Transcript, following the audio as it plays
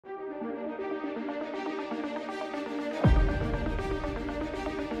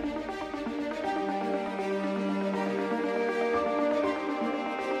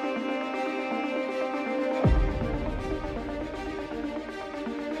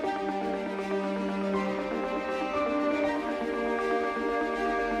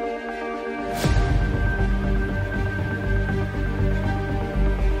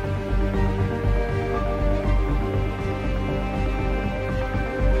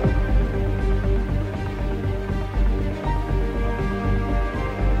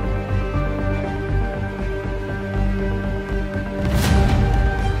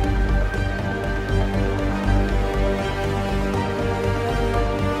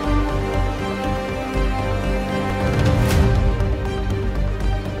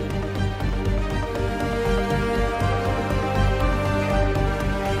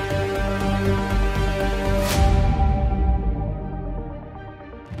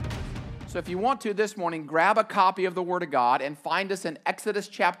So if you want to this morning, grab a copy of the Word of God and find us in Exodus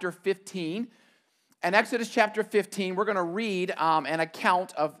chapter 15. In Exodus chapter 15, we're going to read an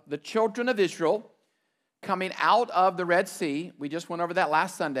account of the children of Israel coming out of the Red Sea. We just went over that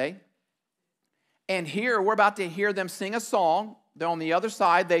last Sunday. And here, we're about to hear them sing a song. They're on the other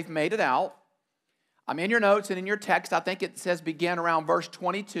side. They've made it out. In your notes and in your text, I think it says begin around verse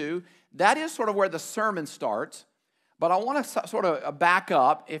 22. That is sort of where the sermon starts. But I want to sort of back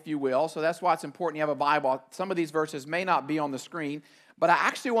up, if you will. So that's why it's important you have a Bible. Some of these verses may not be on the screen. But I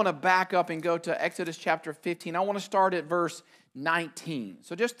actually want to back up and go to Exodus chapter 15. I want to start at verse 19.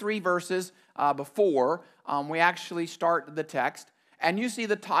 So just 3 verses before we actually start the text. And you see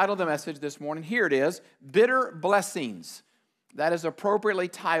the title of the message this morning. Here it is, Bitter Blessings. That is appropriately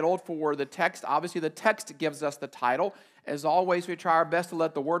titled for the text. Obviously, the text gives us the title. As always, we try our best to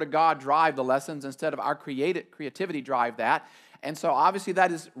let the Word of God drive the lessons instead of our creativity drive that. And so obviously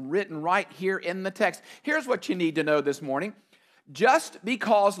that is written right here in the text. Here's what you need to know this morning. Just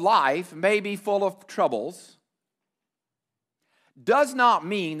because life may be full of troubles does not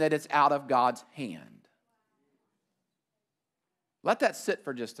mean that it's out of God's hand. Let that sit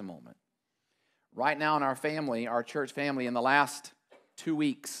for just a moment. Right now in our family, our church family, in the last 2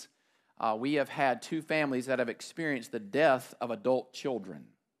 weeks, we have had 2 families that have experienced the death of adult children.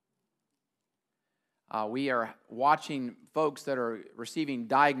 We are watching folks that are receiving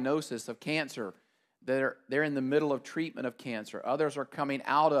diagnosis of cancer. They're in the middle of treatment of cancer. Others are coming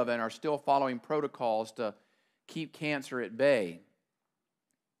out of and are still following protocols to keep cancer at bay.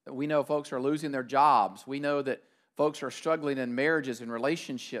 We know folks are losing their jobs. We know that folks are struggling in marriages and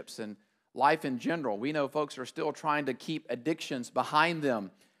relationships and life in general. We know folks are still trying to keep addictions behind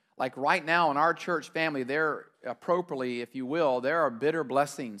them. Like right now in our church family, there appropriately, if you will, there are bitter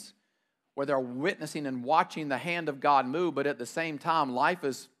blessings where they're witnessing and watching the hand of God move, but at the same time, life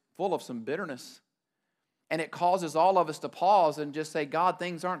is full of some bitterness. And it causes all of us to pause and just say, God,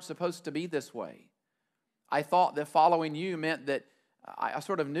 things aren't supposed to be this way. I thought that following you meant that I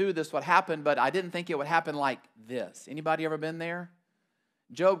sort of knew this would happen, but I didn't think it would happen like this. Anybody ever been there?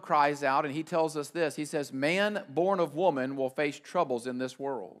 Job cries out and he tells us this. He says, man born of woman will face troubles in this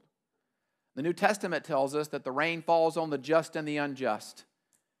world. The New Testament tells us that the rain falls on the just and the unjust.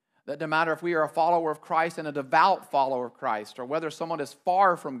 That no matter if we are a follower of Christ and a devout follower of Christ, or whether someone is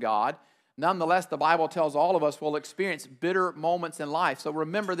far from God, nonetheless, the Bible tells all of us will experience bitter moments in life. So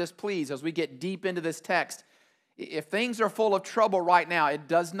remember this, please, as we get deep into this text. If things are full of trouble right now, it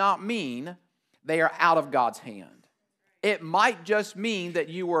does not mean they are out of God's hand. It might just mean that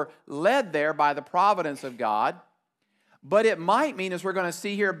you were led there by the providence of God. But it might mean, as we're going to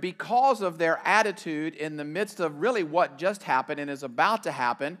see here, because of their attitude in the midst of really what just happened and is about to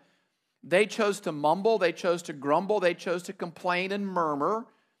happen, they chose to mumble, they chose to grumble, they chose to complain and murmur.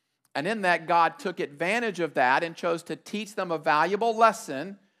 And in that, God took advantage of that and chose to teach them a valuable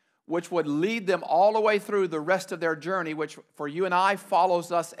lesson which would lead them all the way through the rest of their journey, which for you and I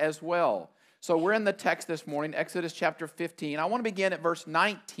follows us as well. So we're in the text this morning, Exodus chapter 15. I want to begin at verse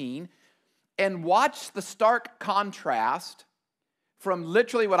 19. And watch the stark contrast from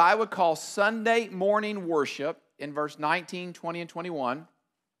literally what I would call Sunday morning worship in verse 19, 20, and 21.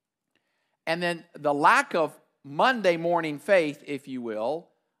 And then the lack of Monday morning faith, if you will,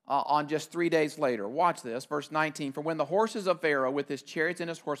 on just 3 days later. Watch this, verse 19. For when the horses of Pharaoh with his chariots and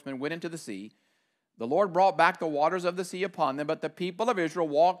his horsemen went into the sea, the Lord brought back the waters of the sea upon them, but the people of Israel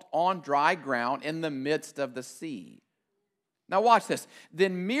walked on dry ground in the midst of the sea. Now watch this.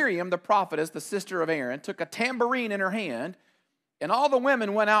 Then Miriam, the prophetess, the sister of Aaron, took a tambourine in her hand, and all the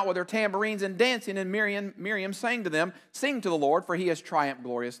women went out with their tambourines and dancing, and Miriam sang to them, sing to the Lord, for he has triumphed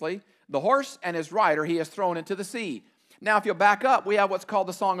gloriously. The horse and his rider he has thrown into the sea. Now if you'll back up, we have what's called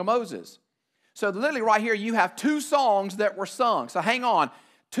the Song of Moses. So literally right here you have 2 songs that were sung. So hang on.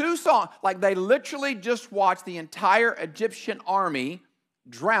 2 songs, like they literally just watched the entire Egyptian army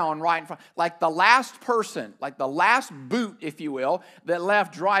drown right in front. Like the last person, like the last boot, if you will, that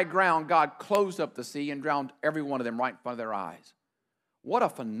left dry ground, God closed up the sea and drowned every one of them right in front of their eyes. What a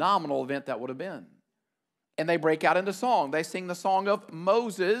phenomenal event that would have been. And they break out into song. They sing the song of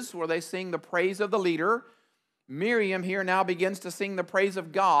Moses, where they sing the praise of the leader. Miriam here now begins to sing the praise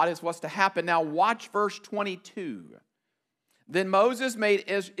of God is what's to happen. Now watch verse 22. Then Moses made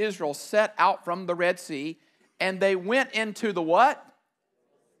Israel set out from the Red Sea, and they went into the what?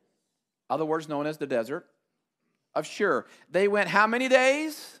 Other words known as the desert of Shur. They went how many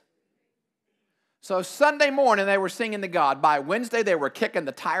days? So Sunday morning they were singing to God. By Wednesday they were kicking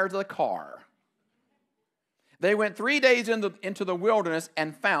the tires of the car. They went 3 days into the wilderness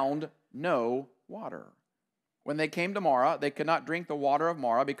and found no water. When they came to Marah, they could not drink the water of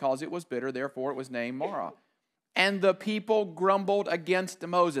Marah because it was bitter. Therefore, it was named Marah. And the people grumbled against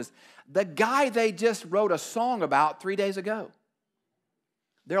Moses. The guy they just wrote a song about 3 days ago.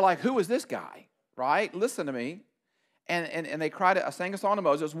 They're like, who is this guy? Right? Listen to me. And they sang a song to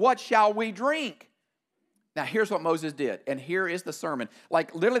Moses. What shall we drink? Now, here's what Moses did. And here is the sermon.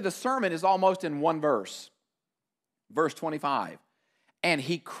 Like, literally, the sermon is almost in one verse. Verse 25. And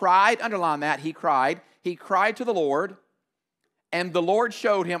he cried, underline that, he cried to the Lord, and the Lord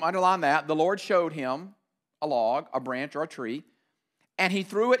showed him, underline that, the Lord showed him a log, a branch, or a tree, and he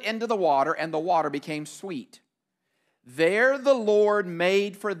threw it into the water, and the water became sweet. There the Lord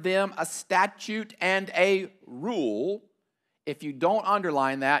made for them a statute and a rule. If you don't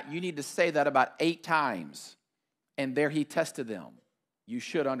underline that, you need to say that about 8 times. And there he tested them. You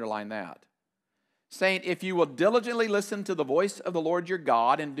should underline that. Saying, if you will diligently listen to the voice of the Lord your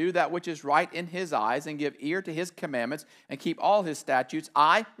God and do that which is right in his eyes and give ear to his commandments and keep all his statutes,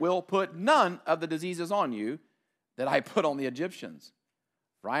 I will put none of the diseases on you that I put on the Egyptians.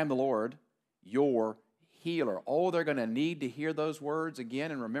 For I am the Lord, your healer. Oh, they're going to need to hear those words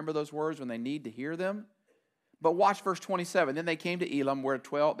again and remember those words when they need to hear them. But watch verse 27. Then they came to Elim where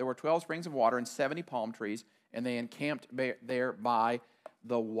there were 12 springs of water and 70 palm trees, and they encamped there by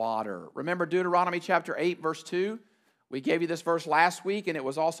the water. Remember Deuteronomy chapter 8, verse 2? We gave you this verse last week, and it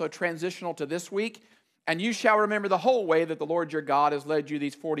was also transitional to this week. And you shall remember the whole way that the Lord your God has led you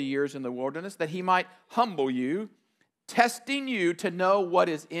these 40 years in the wilderness, that he might humble you, testing you to know what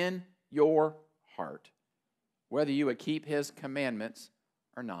is in your heart, whether you would keep his commandments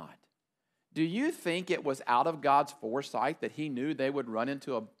or not. Do you think it was out of God's foresight that he knew they would run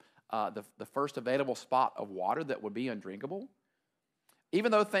into the first available spot of water that would be undrinkable? Even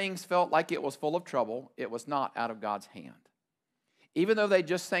though things felt like it was full of trouble, it was not out of God's hand. Even though they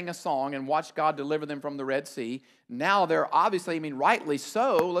just sang a song and watched God deliver them from the Red Sea, now they're obviously, rightly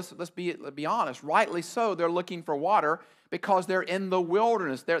so, let's be honest, rightly so, they're looking for water because they're in the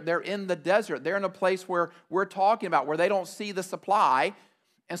wilderness, they're in the desert, they're in a place where we're talking about, where they don't see the supply.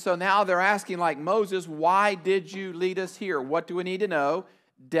 And so now they're asking, like Moses, why did you lead us here? What do we need to know?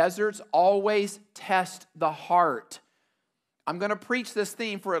 Deserts always test the heart. I'm going to preach this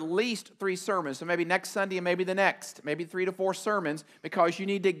theme for at least 3 sermons, so maybe next Sunday and maybe the next, maybe 3 to 4 sermons, because you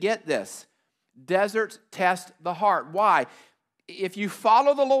need to get this. Deserts test the heart. Why? If you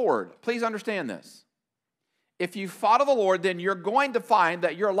follow the Lord, please understand this. If you follow the Lord, then you're going to find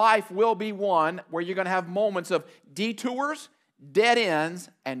that your life will be one where you're going to have moments of detours, dead ends,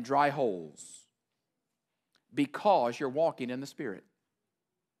 and dry holes because you're walking in the Spirit.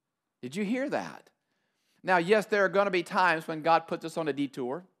 Did you hear that? Now, yes, there are going to be times when God puts us on a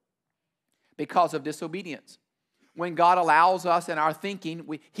detour because of disobedience. When God allows us in our thinking,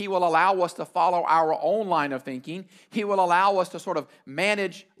 he will allow us to follow our own line of thinking. He will allow us to sort of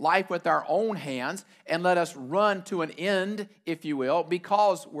manage life with our own hands and let us run to an end, if you will,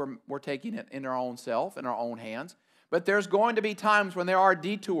 because we're taking it in our own self, in our own hands. But there's going to be times when there are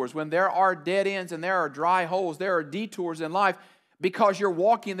detours, when there are dead ends and there are dry holes. There are detours in life because you're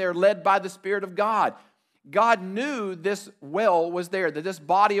walking there led by the Spirit of God. God knew this well was there, that this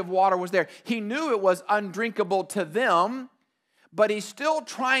body of water was there. He knew it was undrinkable to them, but he's still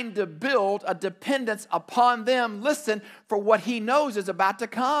trying to build a dependence upon them, listen, for what he knows is about to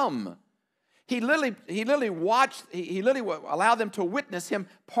come. He literally allowed them to witness him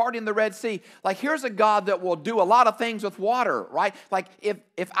parting the Red Sea. Like, here's a God that will do a lot of things with water, right? Like,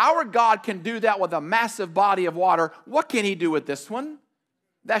 if our God can do that with a massive body of water, what can he do with this one?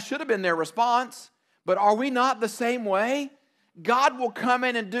 That should have been their response. But are we not the same way? God will come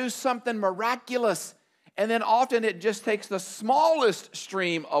in and do something miraculous, and then often it just takes the smallest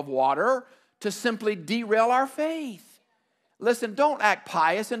stream of water to simply derail our faith. Listen, don't act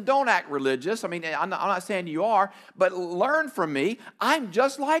pious and don't act religious. I'm not saying you are, but learn from me. I'm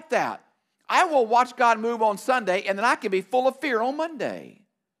just like that. I will watch God move on Sunday, and then I can be full of fear on Monday.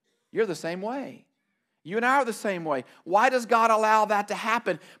 You're the same way. You and I are the same way. Why does God allow that to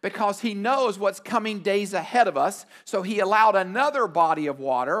happen? Because he knows what's coming days ahead of us. So he allowed another body of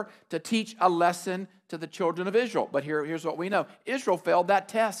water to teach a lesson to the children of Israel. But here's what we know. Israel failed that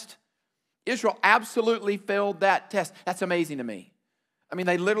test. Israel absolutely failed that test. That's amazing to me.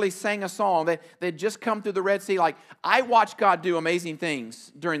 They literally sang a song. They'd just come through the Red Sea. Like, I watch God do amazing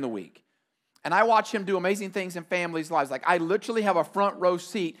things during the week. And I watch him do amazing things in families' lives. Like, I literally have a front row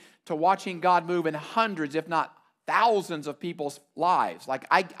seat to watching God move in hundreds, if not thousands of people's lives. Like,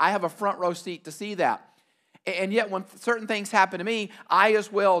 I have a front row seat to see that. And yet when certain things happen to me, I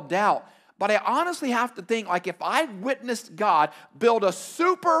as well doubt. But I honestly have to think, like, if I witnessed God build a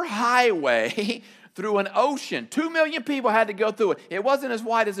super highway through an ocean. 2 million people had to go through it. It wasn't as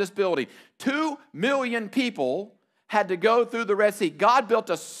wide as this building. 2 million people had to go through the Red Sea. God built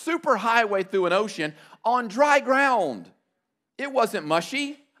a super highway through an ocean on dry ground. It wasn't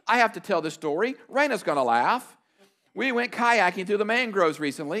mushy. I have to tell this story. Raina's going to laugh. We went kayaking through the mangroves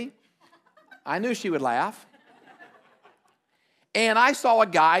recently. I knew she would laugh. And I saw a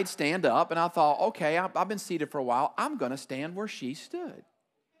guide stand up, and I thought, okay, I've been seated for a while. I'm going to stand where she stood.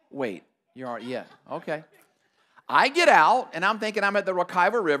 Wait, you're already, yeah, okay. I get out, and I'm thinking I'm at the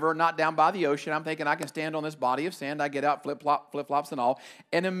Rockaiva River, not down by the ocean. I'm thinking I can stand on this body of sand. I get out, flip-flops and all,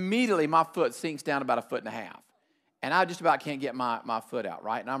 and immediately my foot sinks down about 1.5 feet. And I just about can't get my foot out,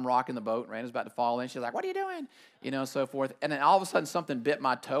 right? And I'm rocking the boat, and Raina's about to fall in. She's like, what are you doing? You know, so forth. And then all of a sudden something bit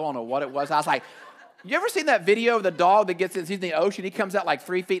my toe. I don't know what it was. I was like, you ever seen that video of the dog that gets in the ocean? He comes out like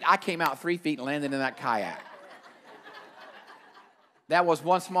 3 feet. I came out 3 feet and landed in that kayak. That was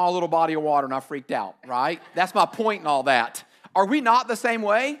one small little body of water, and I freaked out, right? That's my point and all that. Are we not the same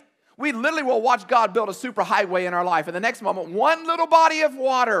way? We literally will watch God build a super highway in our life, and the next moment, one little body of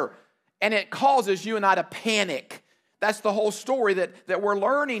water, and it causes you and I to panic. That's the whole story that we're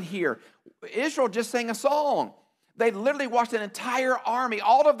learning here. Israel just sang a song. They literally watched an entire army,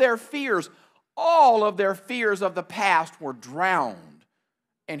 all of their fears of the past were drowned.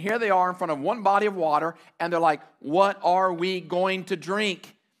 And here they are in front of one body of water, and they're like, what are we going to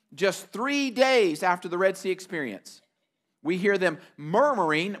drink? Just 3 days after the Red Sea experience, we hear them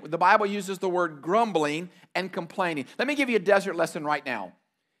murmuring. The Bible uses the word grumbling and complaining. Let me give you a desert lesson right now.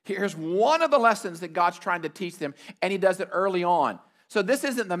 Here's one of the lessons that God's trying to teach them, and he does it early on. So this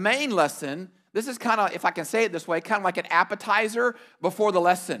isn't the main lesson. This is kind of, if I can say it this way, kind of like an appetizer before the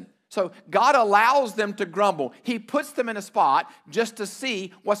lesson. So God allows them to grumble. He puts them in a spot just to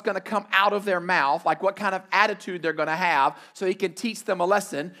see what's going to come out of their mouth, like what kind of attitude they're going to have, so he can teach them a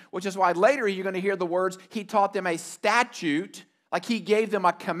lesson, which is why later you're going to hear the words, he taught them a statute, like he gave them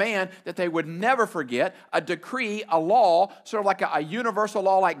a command that they would never forget, a decree, a law, sort of like a universal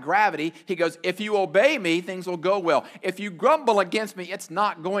law like gravity. He goes, if you obey me, things will go well. If you grumble against me, it's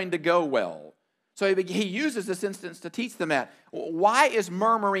not going to go well. So he uses this instance to teach them that. Why is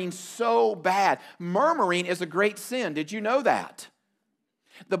murmuring so bad? Murmuring is a great sin. Did you know that?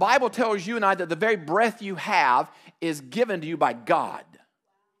 The Bible tells you and I that the very breath you have is given to you by God.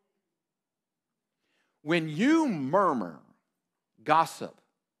 When you murmur, gossip,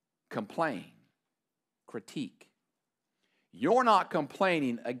 complain, critique, you're not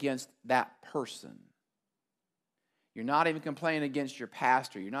complaining against that person. You're not even complaining against your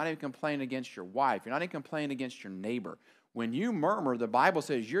pastor. You're not even complaining against your wife. You're not even complaining against your neighbor. When you murmur, the Bible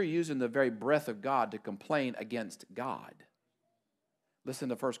says you're using the very breath of God to complain against God. Listen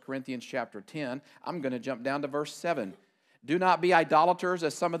to 1 Corinthians chapter 10. I'm going to jump down to verse 7. Do not be idolaters,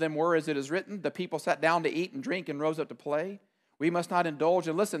 as some of them were, as it is written. The people sat down to eat and drink and rose up to play. We must not indulge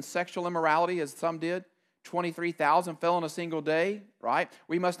in, listen, sexual immorality, as some did. 23,000 fell in a single day, right?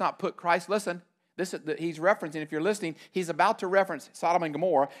 We must not put Christ, listen, he's referencing, if you're listening, he's about to reference Sodom and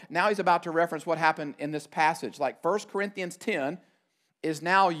Gomorrah. Now he's about to reference what happened in this passage. Like 1 Corinthians 10 is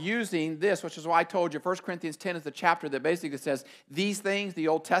now using this, which is why I told you 1 Corinthians 10 is the chapter that basically says these things, the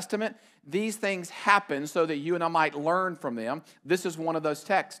Old Testament, these things happen so that you and I might learn from them. This is one of those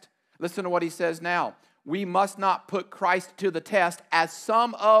texts. Listen to what he says now. We must not put Christ to the test, as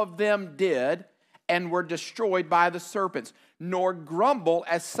some of them did and were destroyed by the serpents, nor grumble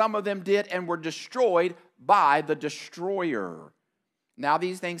as some of them did and were destroyed by the destroyer. Now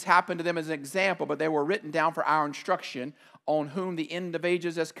these things happened to them as an example, but they were written down for our instruction, on whom the end of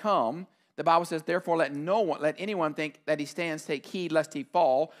ages has come. The Bible says, therefore let anyone think that he stands, take heed lest he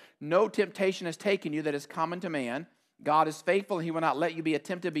fall. No temptation has taken you that is common to man. God is faithful, and he will not let you be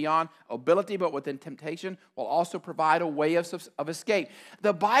tempted beyond ability, but within temptation will also provide a way of escape.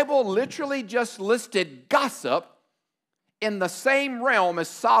 The Bible literally just listed gossip in the same realm as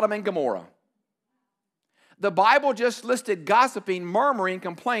Sodom and Gomorrah. The Bible just listed gossiping, murmuring,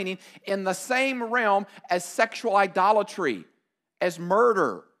 complaining in the same realm as sexual idolatry, as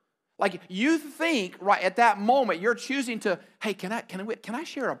murder. Like, you think right at that moment you're choosing to, hey, can I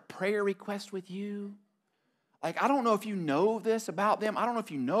share a prayer request with you? Like, I don't know if you know this about them. I don't know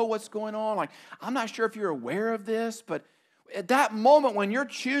if you know what's going on. Like, I'm not sure if you're aware of this, but at that moment when you're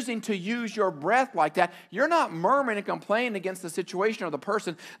choosing to use your breath like that, you're not murmuring and complaining against the situation or the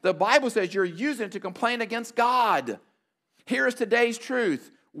person. The Bible says you're using it to complain against God. Here is today's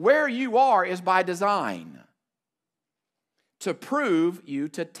truth. Where you are is by design. To prove you,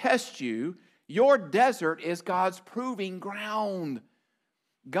 to test you. Your desert is God's proving ground.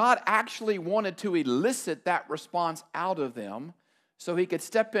 God actually wanted to elicit that response out of them so he could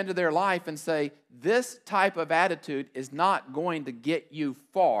step into their life and say, this type of attitude is not going to get you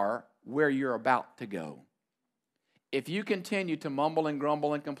far where you're about to go. If you continue to mumble and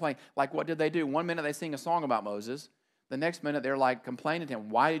grumble and complain, like what did they do? One minute they sing a song about Moses. The next minute they're like complaining to him.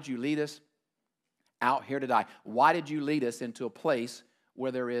 Why did you lead us out here to die? Why did you lead us into a place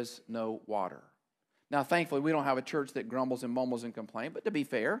where there is no water? Now, thankfully, we don't have a church that grumbles and mumbles and complains. But to be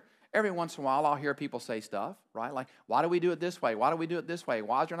fair, every once in a while I'll hear people say stuff, right? Like, why do we do it this way? Why do we do it this way?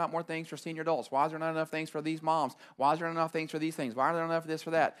 Why is there not more things for senior adults? Why is there not enough things for these moms? Why is there not enough things for these things? Why are there not enough for this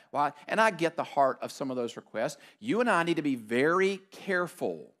or that? Why? And I get the heart of some of those requests. You and I need to be very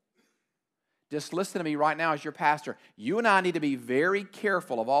careful. Just listen to me right now as your pastor. You and I need to be very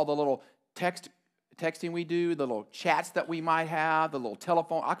careful of all the little texting we do, the little chats that we might have, the little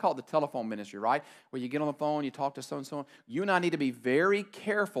telephone. I call it the telephone ministry, right? Where you get on the phone, you talk to so-and-so. You and I need to be very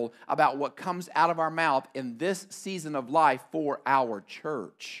careful about what comes out of our mouth in this season of life for our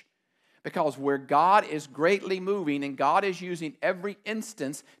church. Because where God is greatly moving and God is using every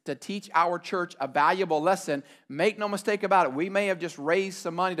instance to teach our church a valuable lesson, make no mistake about it, we may have just raised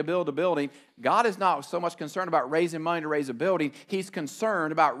some money to build a building. God is not so much concerned about raising money to raise a building. He's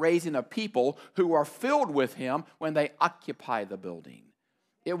concerned about raising a people who are filled with Him when they occupy the building.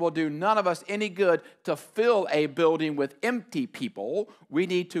 It will do none of us any good to fill a building with empty people. We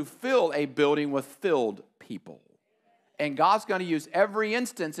need to fill a building with filled people. And God's going to use every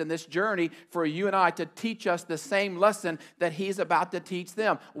instance in this journey for you and I to teach us the same lesson that He's about to teach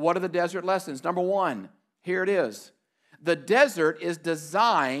them. What are the desert lessons? Number one, here it is. The desert is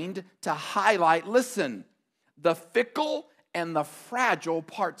designed to highlight, listen, the fickle and the fragile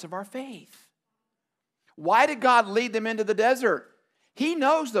parts of our faith. Why did God lead them into the desert? He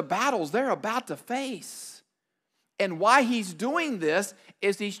knows the battles they're about to face. And why He's doing this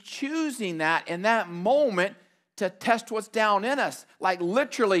is He's choosing that in that moment to test what's down in us, like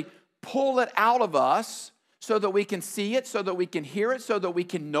literally pull it out of us so that we can see it, so that we can hear it, so that we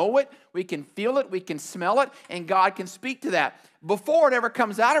can know it, we can feel it, we can smell it, and God can speak to that. Before it ever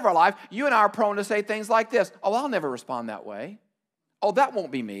comes out of our life, you and I are prone to say things like this: oh, I'll never respond that way. Oh, that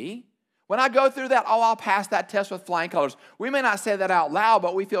won't be me. When I go through that, oh, I'll pass that test with flying colors. We may not say that out loud,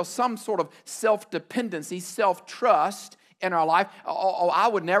 but we feel some sort of self-dependency, self-trust in our life. Oh, I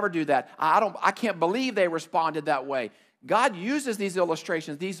would never do that. I can't believe they responded that way. God uses these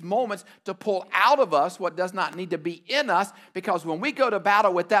illustrations, these moments, to pull out of us what does not need to be in us, because when we go to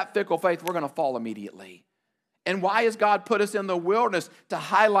battle with that fickle faith, we're going to fall immediately. And why has God put us in the wilderness? To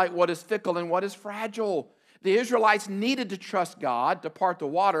highlight what is fickle and what is fragile. The Israelites needed to trust God to part the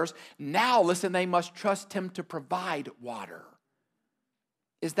waters. Now, listen, they must trust Him to provide water.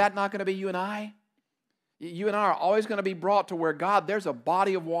 Is that not going to be you and I? You and I are always going to be brought to where, God, there's a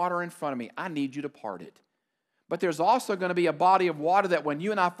body of water in front of me. I need you to part it. But there's also going to be a body of water that when you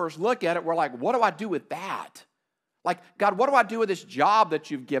and I first look at it, we're like, what do I do with that? Like, God, what do I do with this job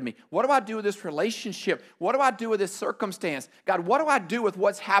that you've given me? What do I do with this relationship? What do I do with this circumstance? God, what do I do with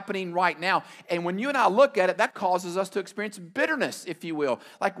what's happening right now? And when you and I look at it, that causes us to experience bitterness, if you will.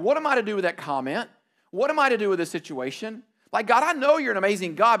 Like, what am I to do with that comment? What am I to do with this situation? Like, God, I know you're an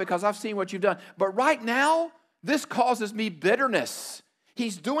amazing God because I've seen what you've done. But right now, this causes me bitterness.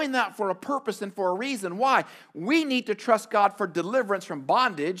 He's doing that for a purpose and for a reason. Why? We need to trust God for deliverance from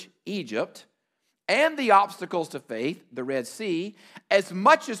bondage, Egypt, and the obstacles to faith, the Red Sea, as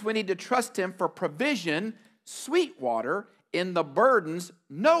much as we need to trust Him for provision, sweet water, in the burdens,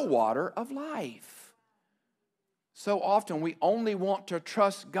 no water of life. So often we only want to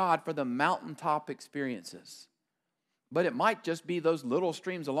trust God for the mountaintop experiences. But it might just be those little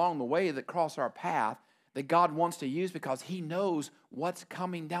streams along the way that cross our path that God wants to use because He knows what's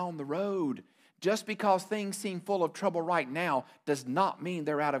coming down the road. Just because things seem full of trouble right now does not mean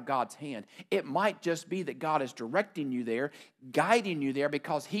they're out of God's hand. It might just be that God is directing you there, guiding you there,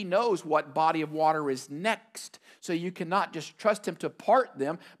 because He knows what body of water is next. So you cannot just trust Him to part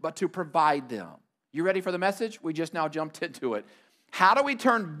them, but to provide them. You ready for the message? We just now jumped into it. How do we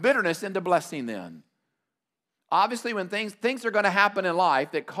turn bitterness into blessing then? Obviously, when things are going to happen in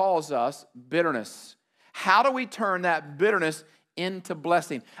life that cause us bitterness, how do we turn that bitterness into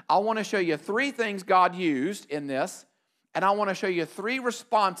blessing? I want to show you 3 things God used in this, and I want to show you 3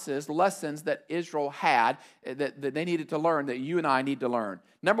 responses, lessons that Israel had that they needed to learn, that you and I need to learn.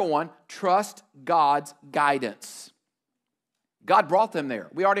 Number 1, trust God's guidance. God brought them there.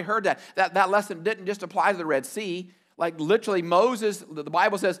 We already heard that. That lesson didn't just apply to the Red Sea. Like literally Moses, the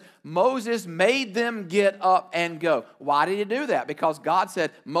Bible says, Moses made them get up and go. Why did He do that? Because God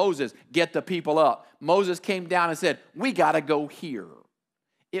said, Moses, get the people up. Moses came down and said, we got to go here.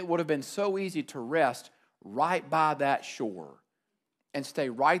 It would have been so easy to rest right by that shore. and stay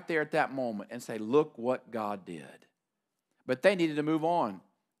right there at that moment and say, look what God did. But they needed to move on,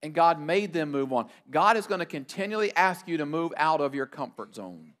 and God made them move on. God is going to continually ask you to move out of your comfort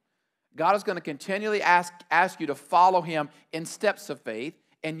zone. God is going to continually ask you to follow Him in steps of faith.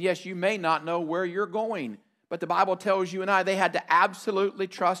 And yes, you may not know where you're going, but the Bible tells you and I they had to absolutely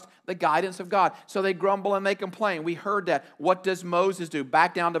trust the guidance of God. So they grumble and they complain. We heard that. What does Moses do?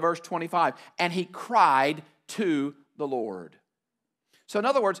 Back down to verse 25. And he cried to the Lord. So in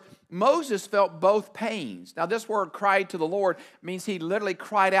other words, Moses felt both pains. Now this word cried to the Lord means he literally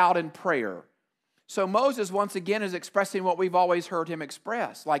cried out in prayer. So Moses once again is expressing what we've always heard him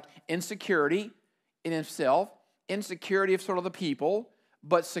express, like insecurity in himself, insecurity of sort of the people,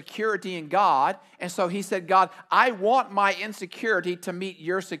 but security in God. And so he said, God, I want my insecurity to meet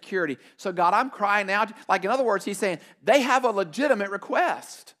your security. So God, I'm crying out. Like in other words, he's saying, they have a legitimate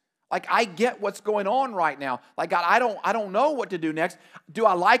request. Like, I get what's going on right now. Like, God, I don't know what to do next. Do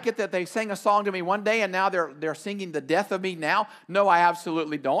I like it that they sang a song to me one day and now they're singing the death of me now? No, I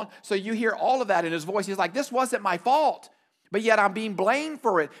absolutely don't. So you hear all of that in his voice. He's like, this wasn't my fault. But yet I'm being blamed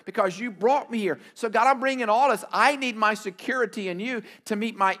for it because you brought me here. So God, I'm bringing all this. I need my security in you to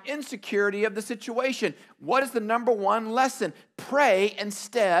meet my insecurity of the situation. What is the number one lesson? Pray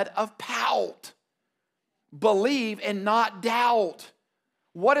instead of pout. Believe and not doubt.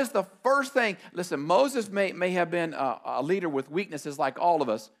 What is the first thing? Listen, Moses may have been a leader with weaknesses like all of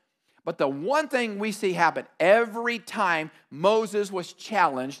us, but the one thing we see happen every time Moses was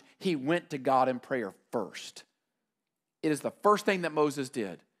challenged, he went to God in prayer first. It is the first thing that Moses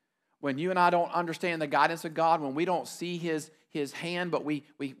did. When you and I don't understand the guidance of God, when we don't see his hand, but we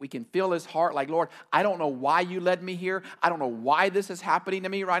can feel his heart, like, Lord, I don't know why you led me here. I don't know why this is happening to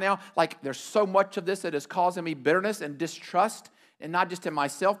me right now. Like, there's so much of this that is causing me bitterness and distrust. And not just in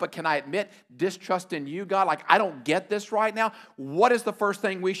myself, but can I admit distrust in you, God? Like, I don't get this right now. What is the first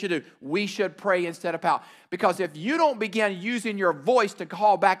thing we should do? We should pray instead of pout. Because if you don't begin using your voice to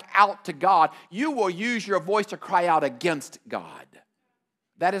call back out to God, you will use your voice to cry out against God.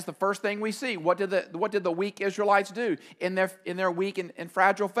 That is the first thing we see. What did the weak Israelites do in their weak and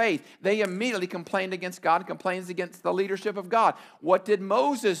fragile faith? They immediately complained against God, complained against the leadership of God. What did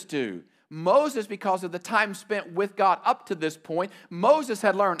Moses do? Moses, because of the time spent with God up to this point, Moses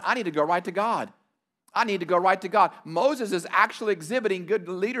had learned, I need to go right to God. I need to go right to God. Moses is actually exhibiting good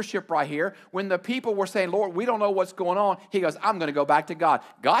leadership right here. When the people were saying, Lord, we don't know what's going on, he goes, I'm going to go back to God.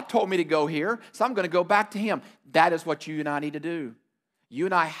 God told me to go here, so I'm going to go back to him. That is what you and I need to do. You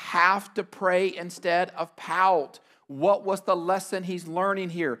and I have to pray instead of pout. What was the lesson he's learning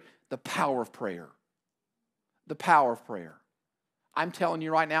here? The power of prayer. The power of prayer. I'm telling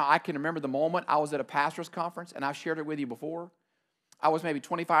you right now, I can remember the moment I was at a pastor's conference, and I've shared it with you before. I was maybe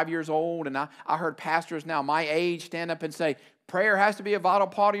 25 years old, and I heard pastors now my age stand up and say, prayer has to be a vital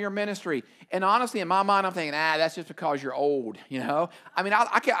part of your ministry. And honestly, in my mind, I'm thinking, that's just because you're old, you know. I mean,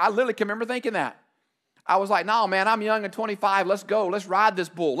 I literally can remember thinking that. I was like, no, man, I'm young and 25. Let's go. Let's ride this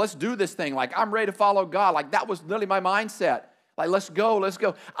bull. Let's do this thing. Like, I'm ready to follow God. Like, that was literally my mindset. Like, let's go, let's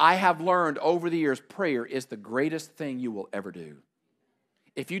go. I have learned over the years, prayer is the greatest thing you will ever do.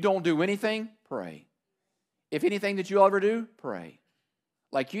 If you don't do anything, pray. If anything that you'll ever do, pray.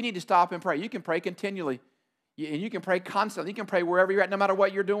 Like, you need to stop and pray. You can pray continually. And you can pray constantly. You can pray wherever you're at, no matter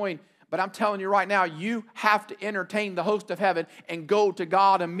what you're doing. But I'm telling you right now, you have to entertain the host of heaven and go to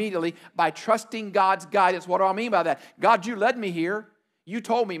God immediately by trusting God's guidance. What do I mean by that? God, you led me here. You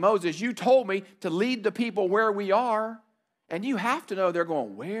told me, Moses, you told me to lead the people where we are. And you have to know they're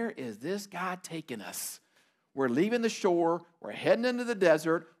going, where is this guy taking us? We're leaving the shore. We're heading into the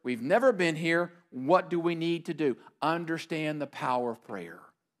desert. We've never been here. What do we need to do? Understand the power of prayer.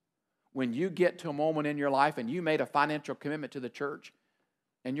 When you get to a moment in your life and you made a financial commitment to the church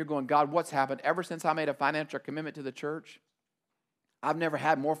and you're going, God, what's happened? Ever since I made a financial commitment to the church, I've never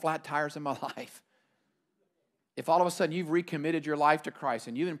had more flat tires in my life. If all of a sudden you've recommitted your life to Christ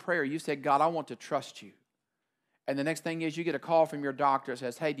and you in prayer, you said, God, I want to trust you. And the next thing is you get a call from your doctor that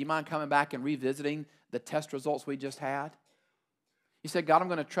says, hey, do you mind coming back and revisiting the test results we just had? You said, God, I'm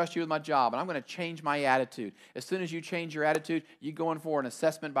going to trust you with my job, and I'm going to change my attitude. As soon as you change your attitude, you go in for an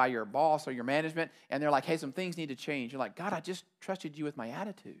assessment by your boss or your management, and they're like, hey, some things need to change. You're like, God, I just trusted you with my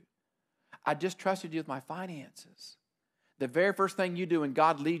attitude. I just trusted you with my finances. The very first thing you do when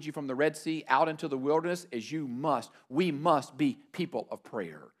God leads you from the Red Sea out into the wilderness is we must be people of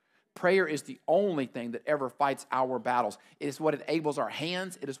prayer. Prayer is the only thing that ever fights our battles. It is what enables our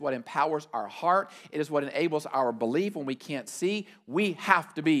hands. It is what empowers our heart. It is what enables our belief when we can't see. We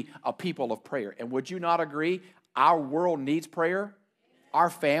have to be a people of prayer. And would you not agree? Our world needs prayer. Our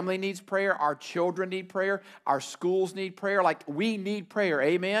family needs prayer. Our children need prayer. Our schools need prayer. Like, we need prayer.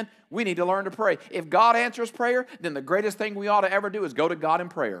 Amen? We need to learn to pray. If God answers prayer, then the greatest thing we ought to ever do is go to God in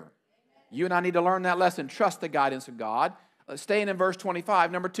prayer. You and I need to learn that lesson. Trust the guidance of God. Staying in verse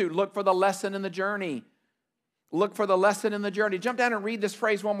 25. Number 2, look for the lesson in the journey. Look for the lesson in the journey. Jump down and read this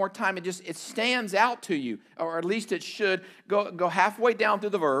phrase one more time. It stands out to you, or at least it should. Go halfway down through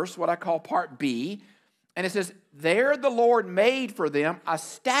the verse, what I call part B. And it says, there the Lord made for them a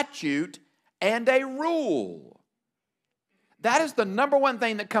statute and a rule. That is the number one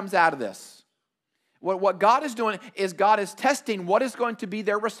thing that comes out of this. What God is doing is God is testing what is going to be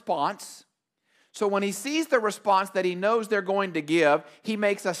their response. So when he sees the response that he knows they're going to give, he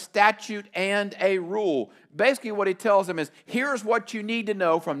makes a statute and a rule. Basically what he tells them is, here's what you need to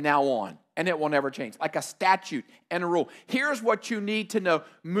know from now on, and it will never change. Like a statute and a rule. Here's what you need to know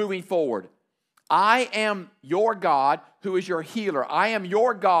moving forward. I am your God who is your healer. I am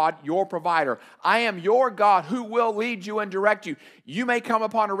your God, your provider. I am your God who will lead you and direct you. You may come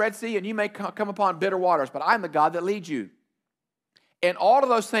upon a Red Sea and you may come upon bitter waters, but I'm the God that leads you. In all of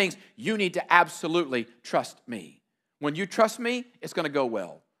those things, you need to absolutely trust me. When you trust me, it's going to go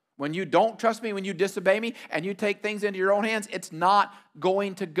well. When you don't trust me, when you disobey me, and you take things into your own hands, it's not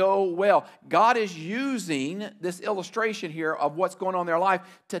going to go well. God is using this illustration here of what's going on in their life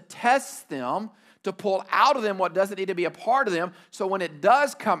to test them, to pull out of them what doesn't need to be a part of them, so when it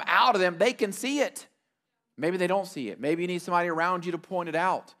does come out of them, they can see it. Maybe they don't see it. Maybe you need somebody around you to point it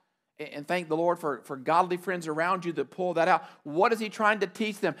out. And thank the Lord for godly friends around you that pull that out. What is he trying to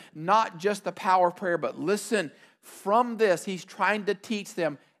teach them? Not just the power of prayer, but listen, from this, he's trying to teach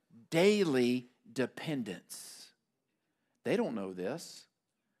them daily dependence. They don't know this,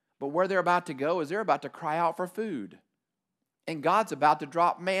 but where they're about to go is they're about to cry out for food. And God's about to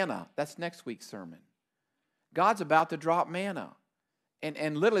drop manna. That's next week's sermon. God's about to drop manna.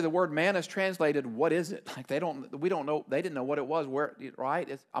 And literally the word manna is translated, what is it? Like we don't know, they didn't know what it was,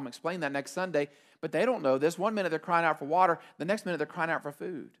 right? I'm explaining that next Sunday, but they don't know this. One minute they're crying out for water, the next minute they're crying out for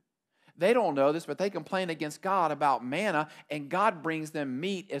food. They don't know this, but they complain against God about manna, and God brings them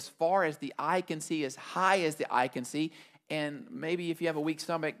meat as far as the eye can see, as high as the eye can see, and maybe if you have a weak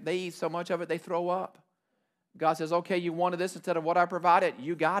stomach, they eat so much of it, they throw up. God says, okay, you wanted this instead of what I provided,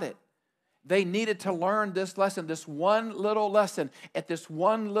 you got it. They needed to learn this lesson, this one little lesson at this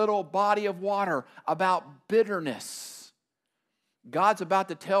one little body of water about bitterness. God's about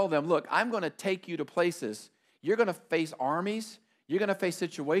to tell them, look, I'm going to take you to places. You're going to face armies. You're going to face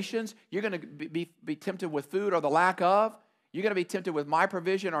situations. You're going to be tempted with food or the lack of. You're going to be tempted with my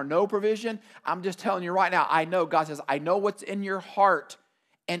provision or no provision. I'm just telling you right now, I know, God says, I know what's in your heart.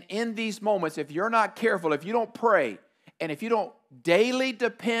 And in these moments, if you're not careful, if you don't pray, and if you don't daily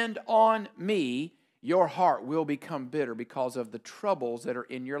depend on me, your heart will become bitter because of the troubles that are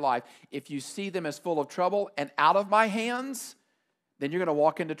in your life. If you see them as full of trouble and out of my hands, then you're going to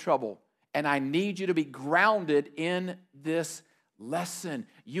walk into trouble. And I need you to be grounded in this lesson.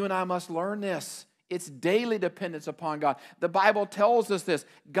 You and I must learn this. It's daily dependence upon God. The Bible tells us this.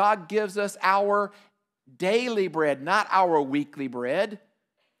 God gives us our daily bread, not our weekly bread.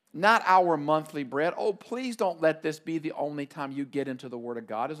 Not our monthly bread. Oh, please don't let this be the only time you get into the Word of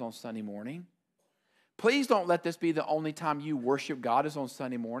God is on Sunday morning. Please don't let this be the only time you worship God is on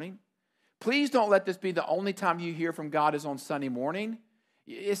Sunday morning. Please don't let this be the only time you hear from God is on Sunday morning.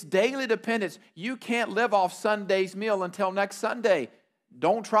 It's daily dependence. You can't live off Sunday's meal until next Sunday.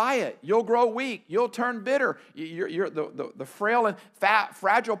 Don't try it. You'll grow weak. You'll turn bitter. The frail and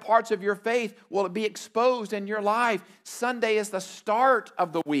fragile parts of your faith will be exposed in your life. Sunday is the start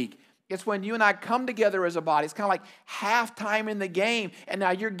of the week. It's when you and I come together as a body. It's kind of like halftime in the game. And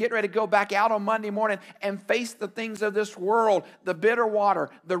now you're getting ready to go back out on Monday morning and face the things of this world, the bitter water,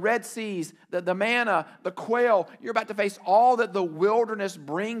 the Red Seas, the manna, the quail. You're about to face all that the wilderness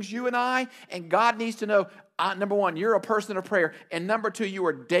brings you and I. And God needs to know, number one, you're a person of prayer. And number two, you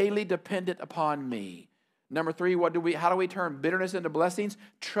are daily dependent upon me. Number three, how do we turn bitterness into blessings?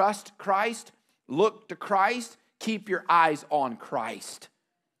 Trust Christ. Look to Christ. Keep your eyes on Christ.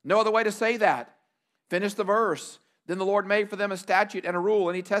 No other way to say that. Finish the verse. Then the Lord made for them a statute and a rule,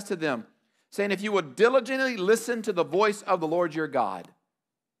 and he tested them, saying, if you will diligently listen to the voice of the Lord your God,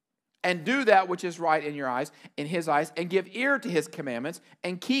 and do that which is right in your eyes, in his eyes, and give ear to his commandments,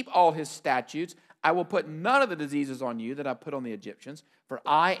 and keep all his statutes, I will put none of the diseases on you that I put on the Egyptians, for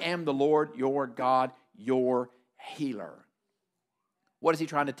I am the Lord your God, your healer. What is he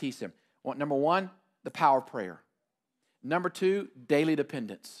trying to teach them? Well, number one, the power of prayer. Number two, daily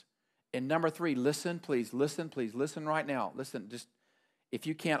dependence. And number three, listen, please, listen right now. Listen, just if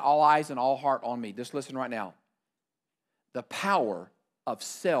you can't, all eyes and all heart on me. Just listen right now. The power of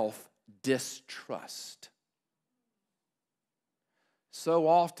self-distrust. So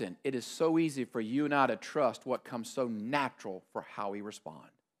often, it is so easy for you and I to trust what comes so natural for how we respond.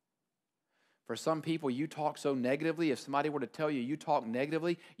 For some people, you talk so negatively, if somebody were to tell you you talk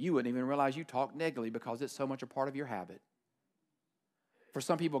negatively, you wouldn't even realize you talk negatively because it's so much a part of your habit. For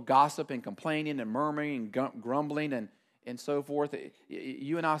some people, gossip and complaining and murmuring and grumbling and so forth,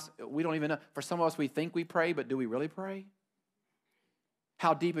 you and I, we don't even know. For some of us, we think we pray, but do we really pray?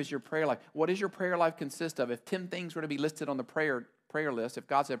 How deep is your prayer life? What does your prayer life consist of? If 10 things were to be listed on the prayer list, if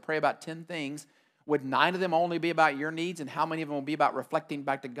God said pray about 10 things, would 9 of them only be about your needs, and how many of them will be about reflecting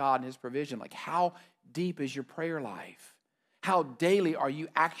back to God and His provision? Like, how deep is your prayer life? How daily are you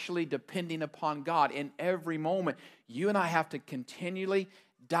actually depending upon God in every moment? You and I have to continually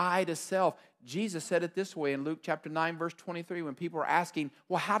die to self. Jesus said it this way in Luke chapter 9, verse 23, when people are asking,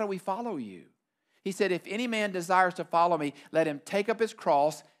 well, how do we follow you? He said, if any man desires to follow me, let him take up his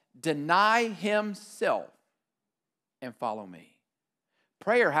cross, deny himself, and follow me.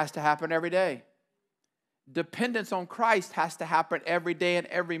 Prayer has to happen every day. Dependence on Christ has to happen every day and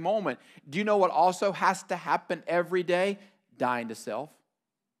every moment. Do you know what also has to happen every day? Dying to self.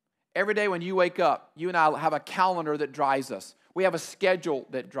 Every day when you wake up, you and I have a calendar that drives us. We have a schedule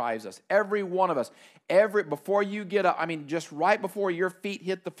that drives us. Every one of us. Before you get up, just right before your feet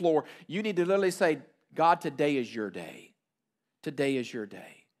hit the floor, you need to literally say, God, today is your day. Today is your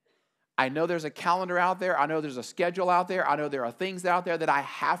day. I know there's a calendar out there. I know there's a schedule out there. I know there are things out there that I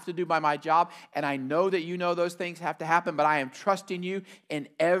have to do by my job. And I know that you know those things have to happen, but I am trusting you in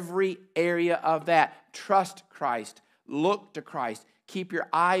every area of that. Trust Christ. Look to Christ. Keep your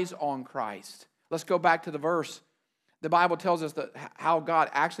eyes on Christ. Let's go back to the verse. The Bible tells us that how God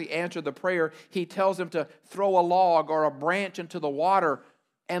actually answered the prayer. He tells him to throw a log or a branch into the water,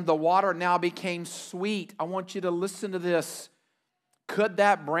 and the water now became sweet. I want you to listen to this. Could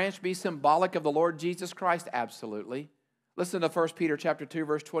that branch be symbolic of the Lord Jesus Christ? Absolutely. Listen to 1 Peter chapter 2,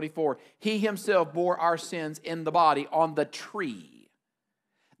 verse 24. He himself bore our sins in the body on the tree.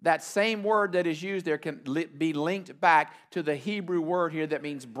 That same word that is used there can be linked back to the Hebrew word here that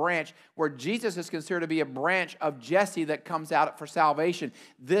means branch, where Jesus is considered to be a branch of Jesse that comes out for salvation.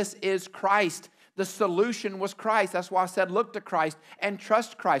 This is Christ. The solution was Christ. That's why I said look to Christ and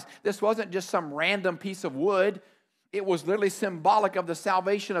trust Christ. This wasn't just some random piece of wood. It was literally symbolic of the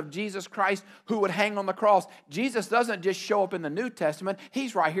salvation of Jesus Christ who would hang on the cross. Jesus doesn't just show up in the New Testament.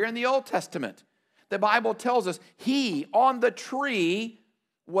 He's right here in the Old Testament. The Bible tells us He on the tree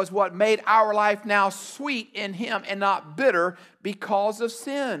was what made our life now sweet in Him and not bitter because of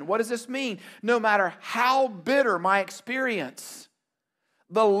sin. What does this mean? No matter how bitter my experience,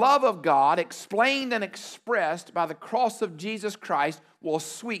 the love of God explained and expressed by the cross of Jesus Christ will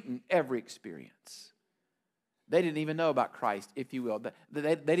sweeten every experience. They didn't even know about Christ, if you will. They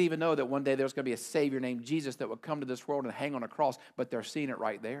didn't even know that one day there was going to be a Savior named Jesus that would come to this world and hang on a cross, but they're seeing it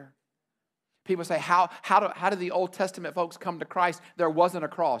right there. People say, how did the Old Testament folks come to Christ? There wasn't a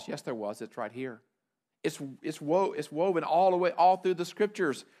cross. Yes, there was. It's right here. It's woven all through the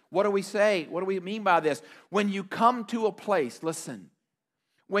Scriptures. What do we say? What do we mean by this? When you come to a place, listen,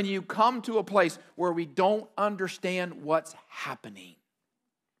 when you come to a place where we don't understand what's happening,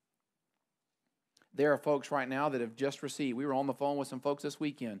 there are folks right now that have just received, we were on the phone with some folks this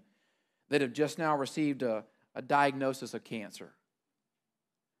weekend, that have just now received a diagnosis of cancer.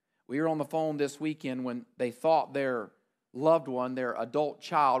 We were on the phone this weekend when they thought their loved one, their adult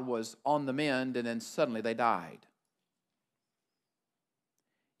child, was on the mend, and then suddenly they died.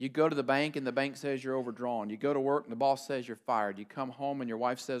 You go to the bank and the bank says you're overdrawn. You go to work and the boss says you're fired. You come home and your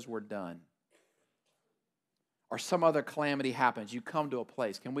wife says we're done. Or some other calamity happens. You come to a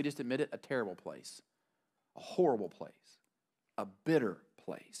place, can we just admit it? A terrible place, a horrible place, a bitter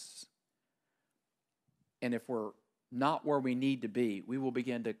place. And if we're not where we need to be, we will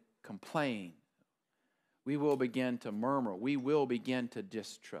begin to complain. We will begin to murmur. We will begin to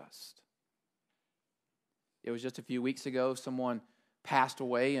distrust. It was just a few weeks ago, someone passed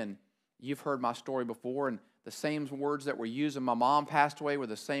away, and you've heard my story before, and the same words that were used when my mom passed away were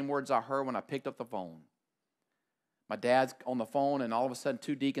the same words I heard when I picked up the phone. My dad's on the phone, and all of a sudden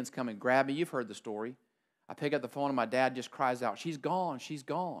 2 deacons come and grab me. You've heard the story. I pick up the phone, and my dad just cries out, "She's gone, she's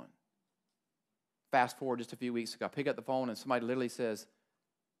gone." Fast forward just a few weeks ago, I pick up the phone, and somebody literally says,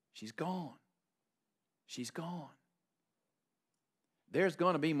 "She's gone. She's gone." There's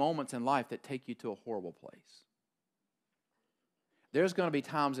going to be moments in life that take you to a horrible place. There's going to be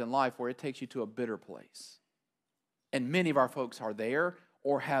times in life where it takes you to a bitter place. And many of our folks are there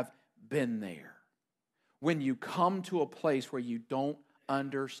or have been there. When you come to a place where you don't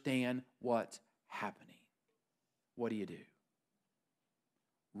understand what's happening, what do you do?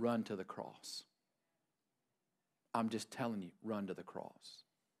 run to the cross. I'm just telling you, run to the cross.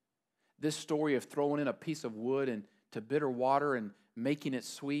 This story of throwing in a piece of wood into bitter water and making it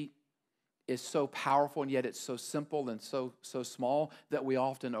sweet is so powerful, and yet it's so simple and so small that we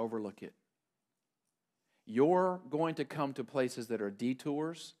often overlook it. You're going to come to places that are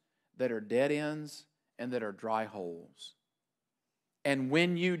detours, that are dead ends, and that are dry holes. And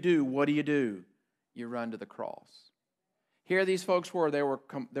when you do, what do? You run to the cross. Here these folks were,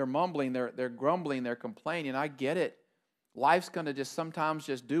 they're mumbling, they're grumbling, they're complaining. I get it. Life's going to just sometimes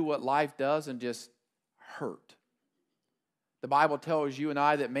just do what life does and just hurt. The Bible tells you and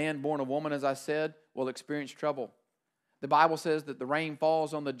I that man born of woman, as I said, will experience trouble. The Bible says that the rain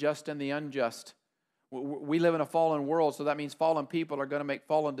falls on the just and the unjust. We live in a fallen world, so that means fallen people are going to make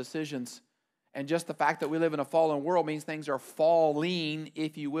fallen decisions. And just the fact that we live in a fallen world means things are falling,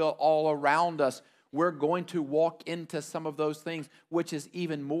 if you will, all around us. We're going to walk into some of those things, which is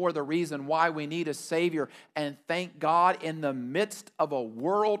even more the reason why we need a Savior. And thank God, in the midst of a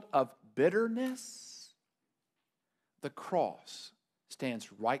world of bitterness, the cross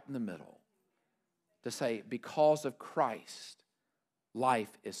stands right in the middle to say, because of Christ,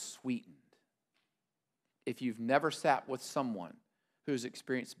 life is sweetened. If you've never sat with someone who's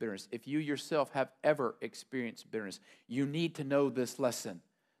experienced bitterness, if you yourself have ever experienced bitterness, you need to know this lesson: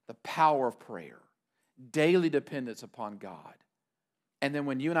 the power of prayer, daily dependence upon God. And then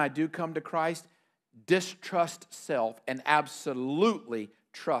when you and I do come to Christ, distrust self and absolutely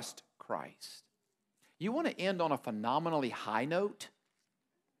trust Christ. You want to end on a phenomenally high note?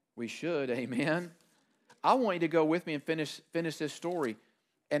 We should, amen. I want you to go with me and finish this story.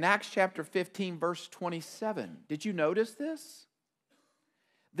 In Acts chapter 15, verse 27, did you notice this?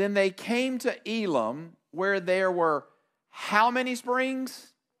 Then they came to Elim, where there were how many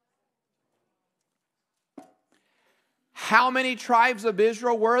springs? How many tribes of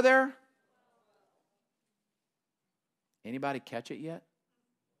Israel were there? Anybody catch it yet?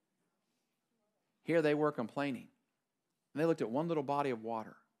 Here they were complaining. And they looked at one little body of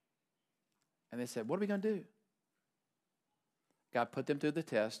water. And they said, what are we going to do? God put them through the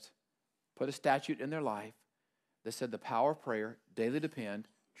test, put a statute in their life that said the power of prayer, daily depend,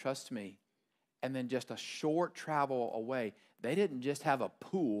 trust me. And then just a short travel away, they didn't just have a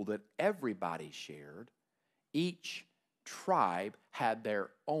pool that everybody shared. Each tribe had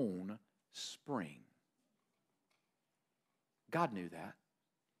their own spring. God knew that.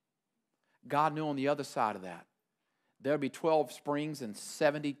 God knew on the other side of that, there would be 12 springs and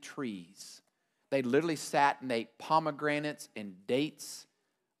 70 trees. They literally sat and ate pomegranates and dates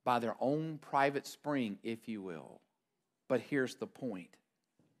by their own private spring, if you will. But here's the point.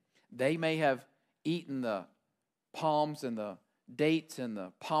 They may have eaten the palms and the dates and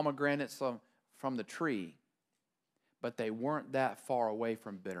the pomegranates from the tree, but they weren't that far away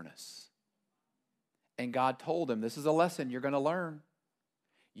from bitterness. And God told them, this is a lesson you're going to learn.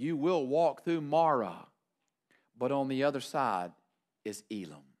 You will walk through Mara, but on the other side is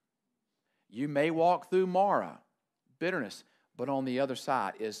Elim. You may walk through Mara, bitterness, but on the other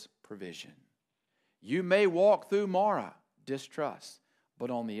side is provision. You may walk through Mara, distrust,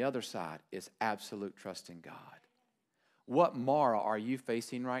 but on the other side is absolute trust in God. What Mara are you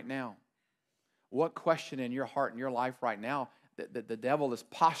facing right now? What question in your heart and your life right now that the devil is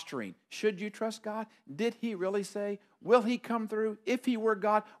posturing? Should you trust God? Did he really say? Will he come through? If he were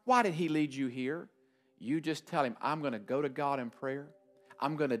God, why did he lead you here? You just tell him, I'm going to go to God in prayer.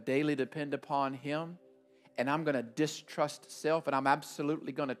 I'm going to daily depend upon him. And I'm going to distrust self. And I'm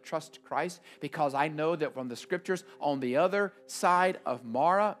absolutely going to trust Christ, because I know that from the scriptures, on the other side of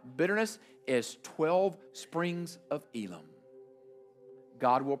Mara, bitterness, is 12 springs of Elim.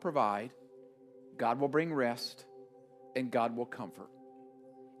 God will provide. God will bring rest. And God will comfort.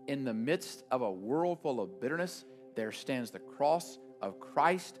 In the midst of a world full of bitterness, there stands the cross of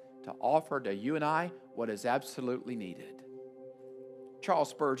Christ to offer to you and I what is absolutely needed. Charles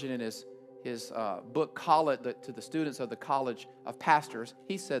Spurgeon, in his book, Call It, to the students of the College of Pastors,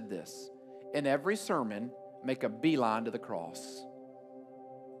 he said this: in every sermon, make a beeline to the cross.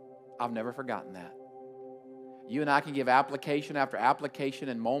 I've never forgotten that. You and I can give application after application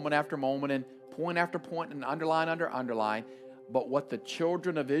and moment after moment and point after point and underline under underline. But what the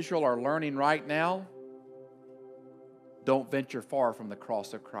children of Israel are learning right now, don't venture far from the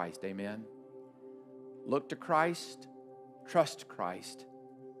cross of Christ. Amen. Look to Christ. Trust Christ.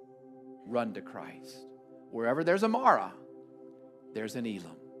 Run to Christ. Wherever there's a Mara, there's an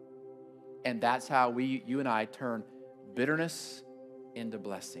Elim. And that's how you and I turn bitterness into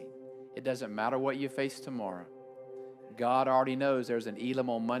blessing. It doesn't matter what you face tomorrow. God already knows there's an Elim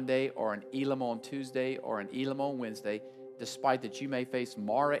on Monday or an Elim on Tuesday or an Elim on Wednesday. despite that you may face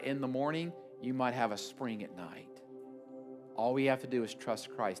Mara in the morning, you might have a spring at night. All we have to do is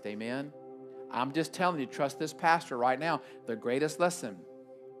trust Christ. Amen? I'm just telling you, trust this pastor right now. The greatest lesson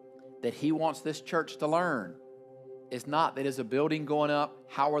that he wants this church to learn is not that is a building going up,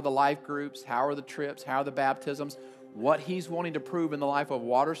 how are the life groups, how are the trips, how are the baptisms. What he's wanting to prove in the life of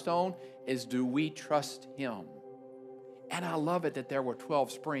Waterstone is, do we trust him? And I love it that there were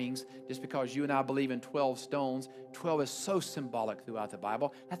 12 springs, just because you and I believe in 12 stones. 12 is so symbolic throughout the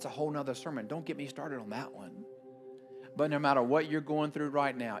Bible. That's a whole nother sermon. Don't get me started on that one. But no matter what you're going through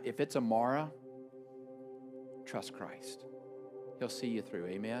right now, if it's a Mara, trust Christ. He'll see you through.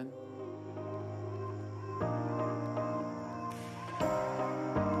 Amen?